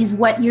 which is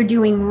what you're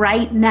doing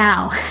right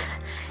now.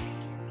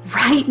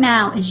 Right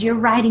now, as you're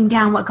writing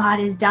down what God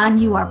has done,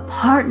 you are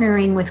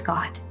partnering with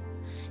God.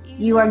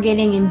 You are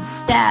getting in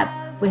step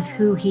with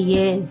who he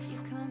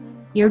is.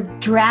 You're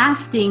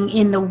drafting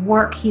in the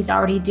work he's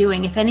already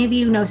doing. If any of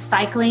you know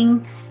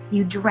cycling,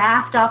 you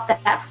draft off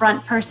that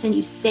front person,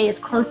 you stay as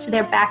close to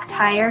their back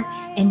tire,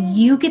 and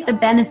you get the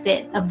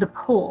benefit of the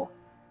pull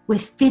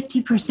with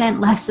 50%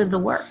 less of the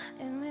work.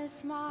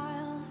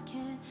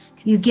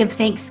 You give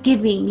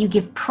thanksgiving, you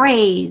give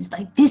praise,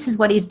 like this is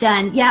what he's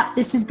done. Yep,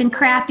 this has been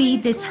crappy,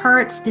 this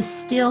hurts, this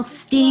still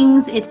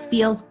stings, it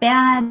feels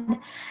bad.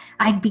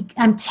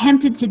 I'm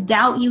tempted to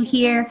doubt you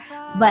here,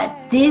 but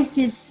this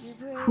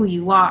is who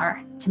you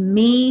are. To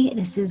me,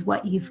 this is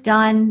what you've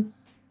done.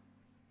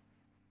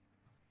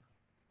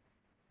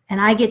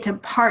 And I get to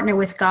partner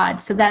with God.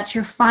 So that's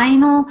your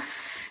final,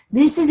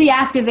 this is the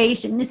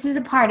activation. This is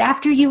the part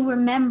after you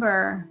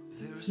remember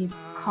he's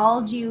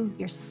called you,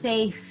 you're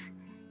safe.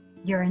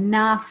 You're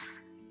enough.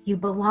 You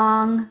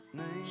belong.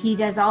 He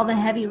does all the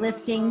heavy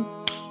lifting.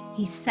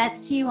 He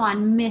sets you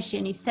on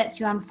mission. He sets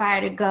you on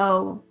fire to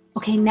go.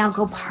 Okay, now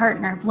go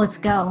partner. Let's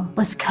go.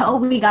 Let's go.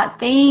 We got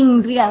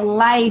things. We got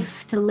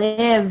life to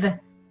live.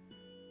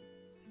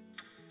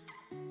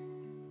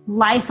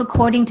 Life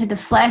according to the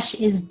flesh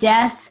is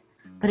death,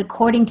 but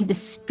according to the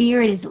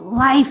Spirit is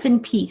life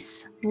and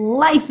peace.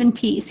 Life and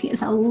peace. He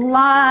has a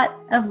lot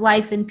of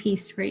life and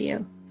peace for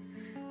you.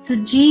 So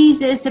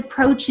Jesus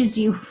approaches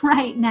you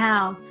right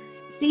now.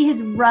 See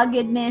his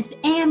ruggedness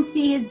and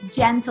see his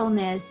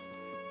gentleness.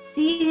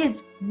 See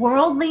his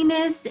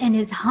worldliness and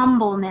his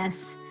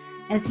humbleness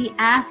as he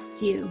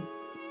asks you.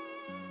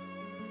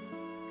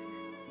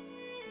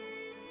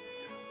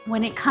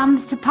 When it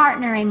comes to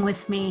partnering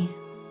with me,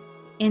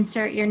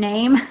 insert your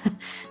name.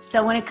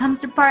 So when it comes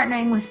to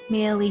partnering with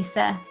me,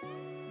 Elisa,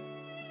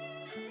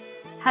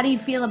 how do you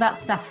feel about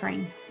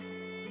suffering?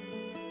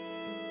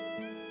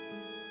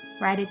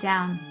 Write it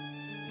down.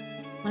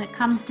 When it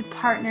comes to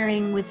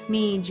partnering with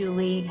me,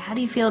 Julie, how do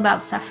you feel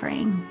about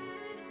suffering?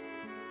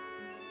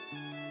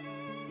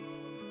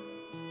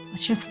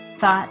 What's your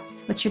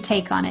thoughts? What's your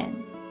take on it?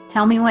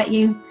 Tell me what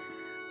you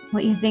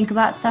think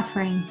about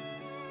suffering.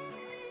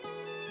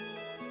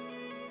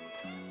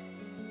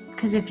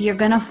 Because if you're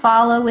going to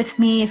follow with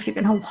me, if you're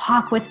going to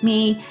walk with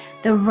me,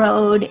 the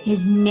road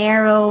is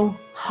narrow,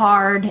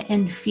 hard,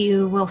 and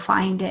few will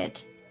find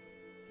it.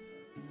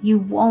 You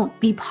won't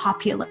be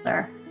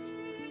popular.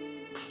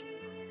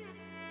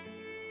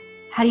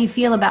 How do you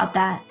feel about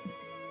that?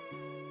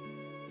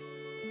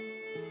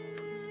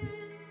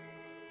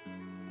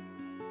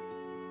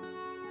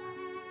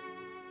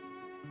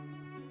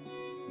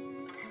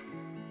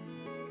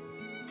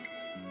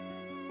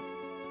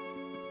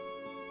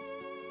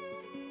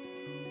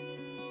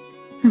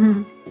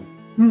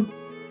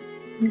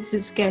 This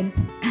is good.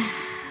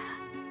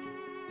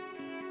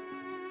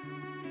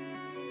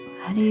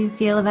 How do you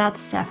feel about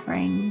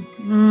suffering?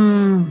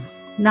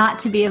 Not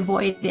to be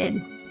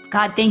avoided.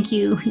 God, thank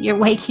you. You're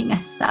waking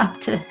us up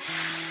to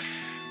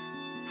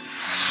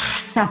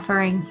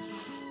suffering.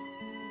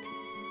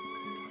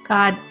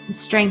 God,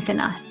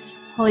 strengthen us.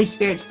 Holy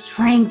Spirit,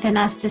 strengthen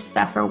us to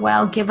suffer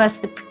well. Give us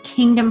the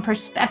kingdom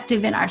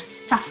perspective in our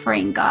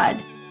suffering,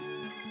 God.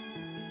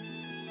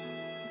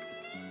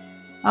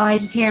 Oh, I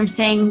just hear him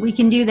saying, we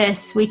can do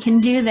this. We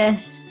can do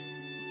this.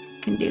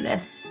 We can do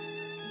this.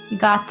 You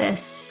got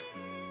this.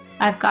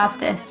 I've got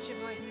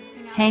this.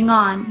 Hang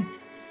on.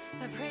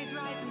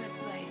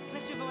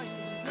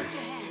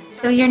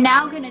 So you're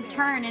now going to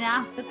turn and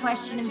ask the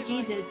question of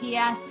Jesus. He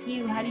asks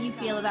you, how do you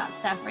feel about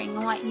suffering?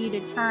 I want you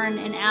to turn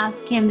and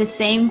ask him the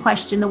same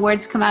question. The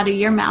words come out of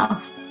your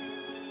mouth.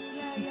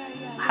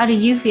 How do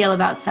you feel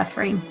about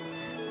suffering?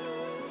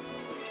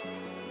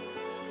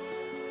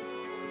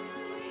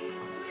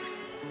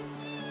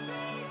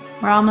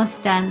 We're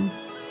almost done.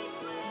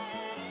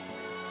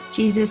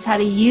 Jesus, how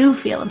do you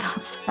feel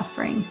about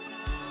suffering?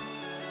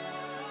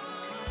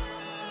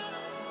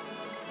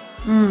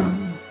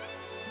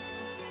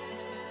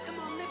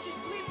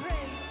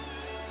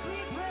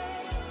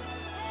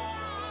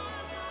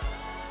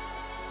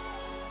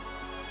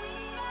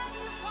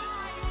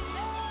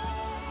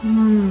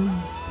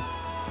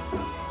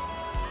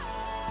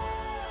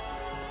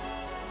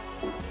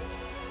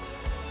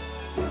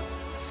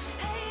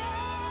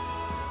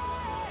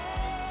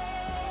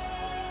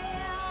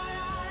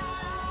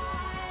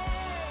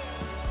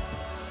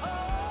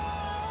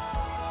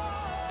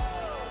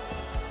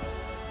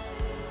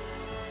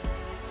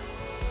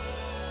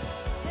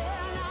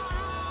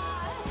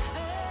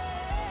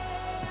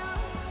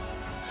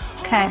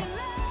 Okay.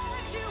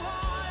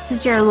 This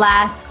is your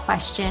last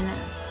question.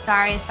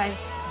 Sorry if I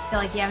feel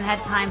like you haven't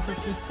had time for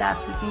some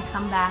stuff. You can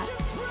come back.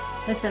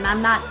 Listen, I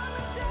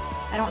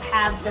don't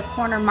have the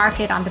corner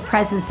market on the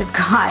presence of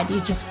God.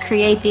 You just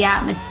create the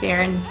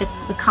atmosphere and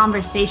the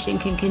conversation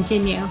can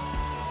continue.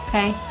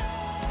 Okay?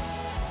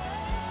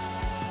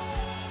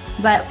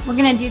 But we're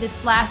going to do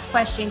this last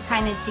question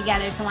kind of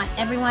together. So I want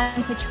everyone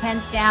to put your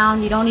pens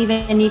down. You don't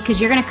even need, because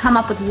you're going to come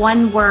up with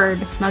one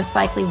word, most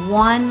likely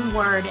one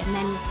word, and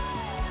then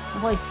the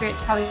Holy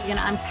Spirit's probably going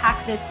to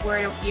unpack this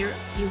word. You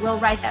will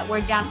write that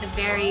word down at the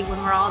when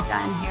we're all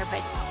done here,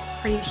 but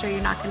pretty sure you're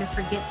not going to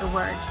forget the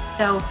words.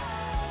 So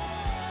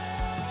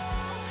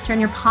turn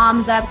your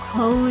palms up,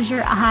 close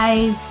your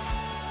eyes,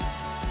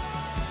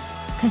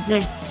 because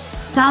there's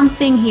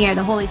something here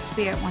the Holy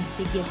Spirit wants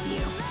to give you.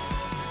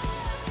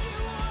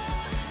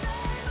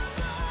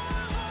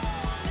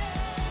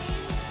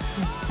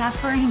 The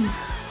suffering,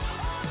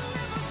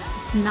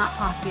 it's not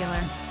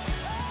popular.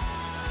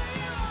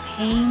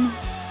 Pain,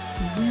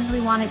 we really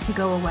want it to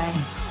go away.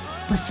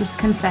 Let's just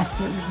confess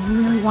it. We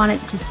really want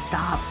it to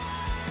stop.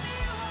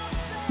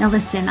 Now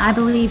listen, I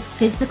believe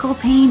physical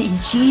pain in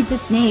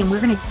Jesus' name,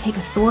 we're going to take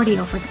authority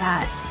over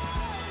that.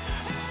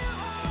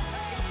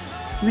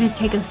 We're going to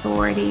take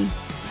authority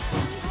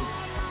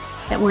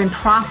that we're in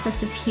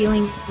process of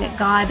healing, that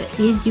God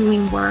is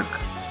doing work,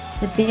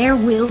 that there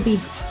will be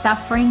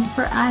suffering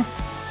for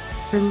us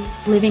for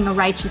living a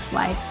righteous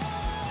life.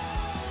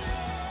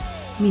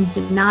 It means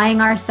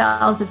denying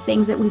ourselves of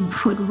things that we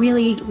would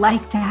really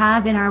like to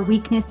have in our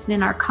weakness and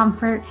in our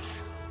comfort.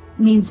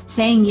 It means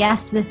saying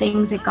yes to the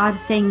things that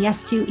God's saying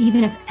yes to,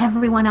 even if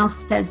everyone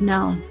else says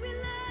no.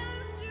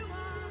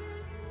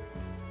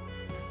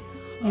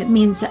 It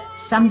means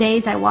some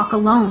days I walk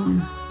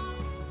alone.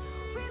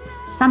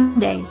 Some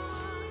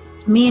days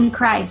it's me and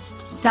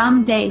Christ.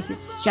 Some days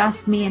it's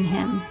just me and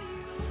Him.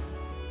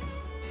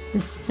 The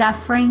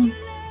suffering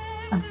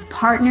of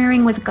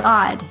partnering with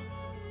God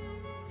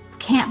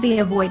can't be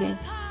avoided.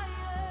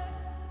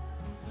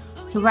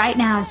 So right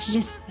now, is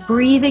just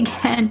breathe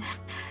again.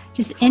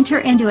 Just enter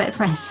into it,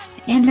 friends. Just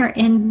enter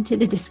into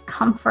the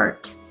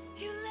discomfort.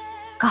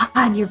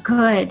 God, you're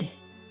good.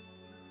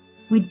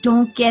 We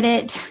don't get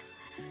it.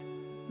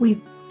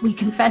 We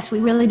confess we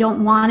really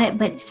don't want it,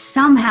 but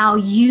somehow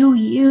you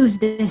use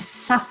this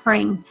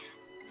suffering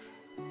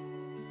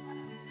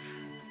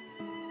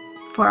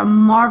for a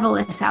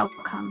marvelous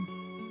outcome,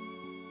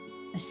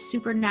 a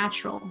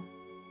supernatural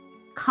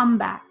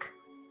comeback.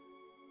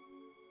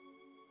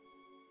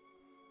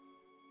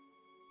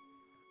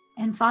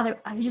 And Father,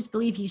 I just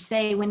believe you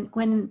say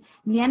when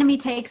the enemy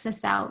takes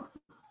us out,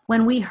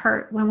 when we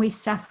hurt, when we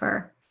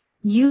suffer,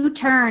 you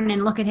turn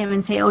and look at him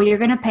and say, oh, you're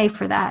going to pay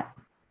for that.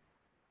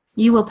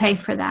 You will pay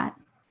for that.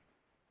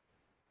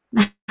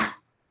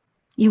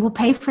 You will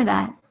pay for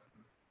that.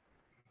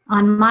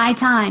 On my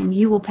time,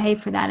 you will pay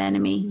for that,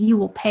 enemy. You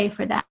will pay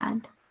for that.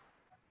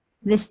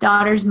 This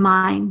daughter's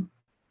mine.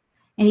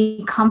 And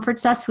He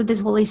comforts us with His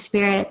Holy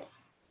Spirit.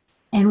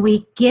 And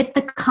we get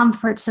the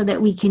comfort so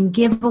that we can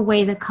give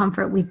away the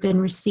comfort we've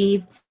been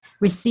received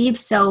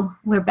so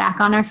we're back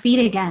on our feet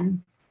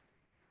again,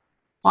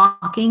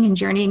 walking and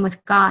journeying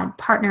with God,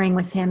 partnering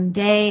with Him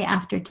day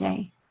after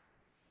day.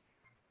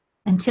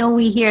 until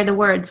we hear the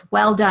words,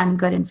 well done,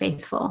 good and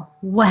faithful.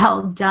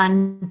 Well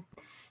done.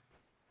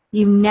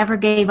 You never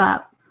gave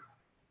up.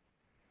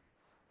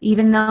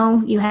 Even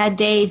though you had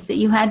days that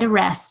you had to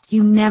rest,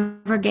 you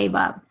never gave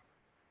up.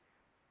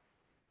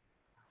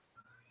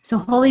 So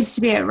Holy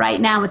Spirit,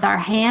 right now with our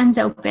hands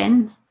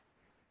open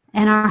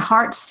and our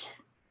hearts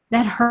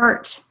that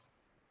hurt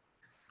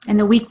and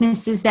the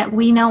weaknesses that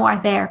we know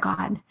are there,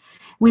 God.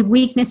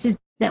 Weaknesses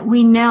that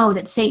we know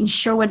that Satan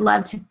sure would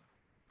love to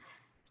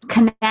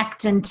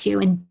connect into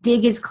and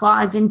dig his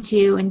claws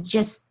into and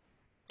just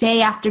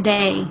day after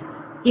day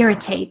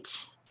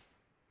irritate,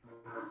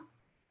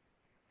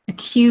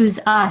 accuse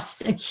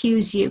us,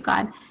 accuse you,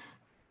 God.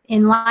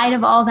 In light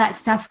of all that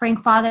suffering,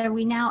 Father,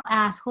 we now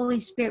ask, Holy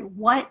Spirit,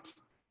 what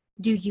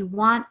do you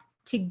want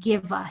to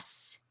give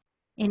us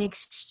in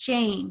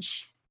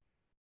exchange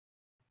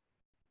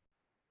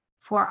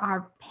for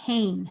our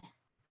pain?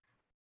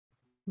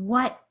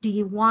 What do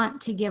you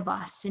want to give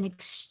us in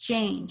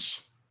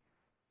exchange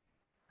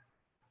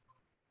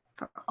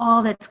for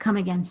all that's come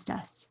against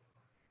us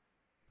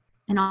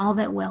and all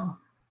that will?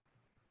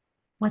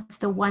 What's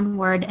the one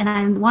word? And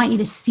I want you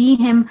to see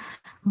him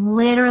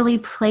literally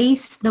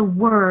place the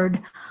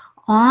word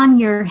on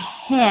your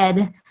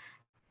head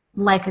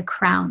like a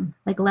crown.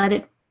 Like let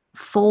it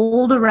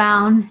fold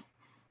around,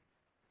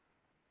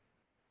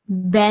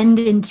 bend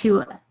into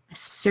a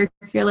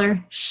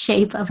circular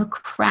shape of a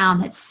crown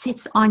that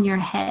sits on your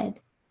head.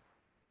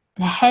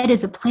 The head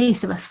is a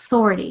place of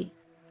authority.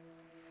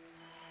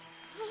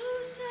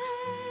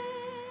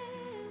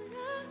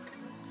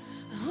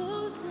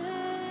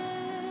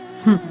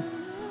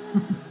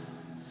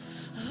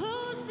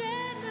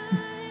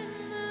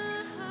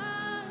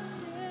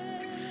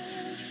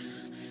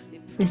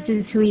 This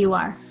is who you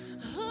are.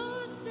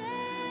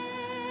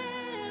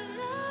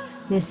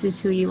 This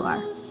is who you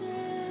are.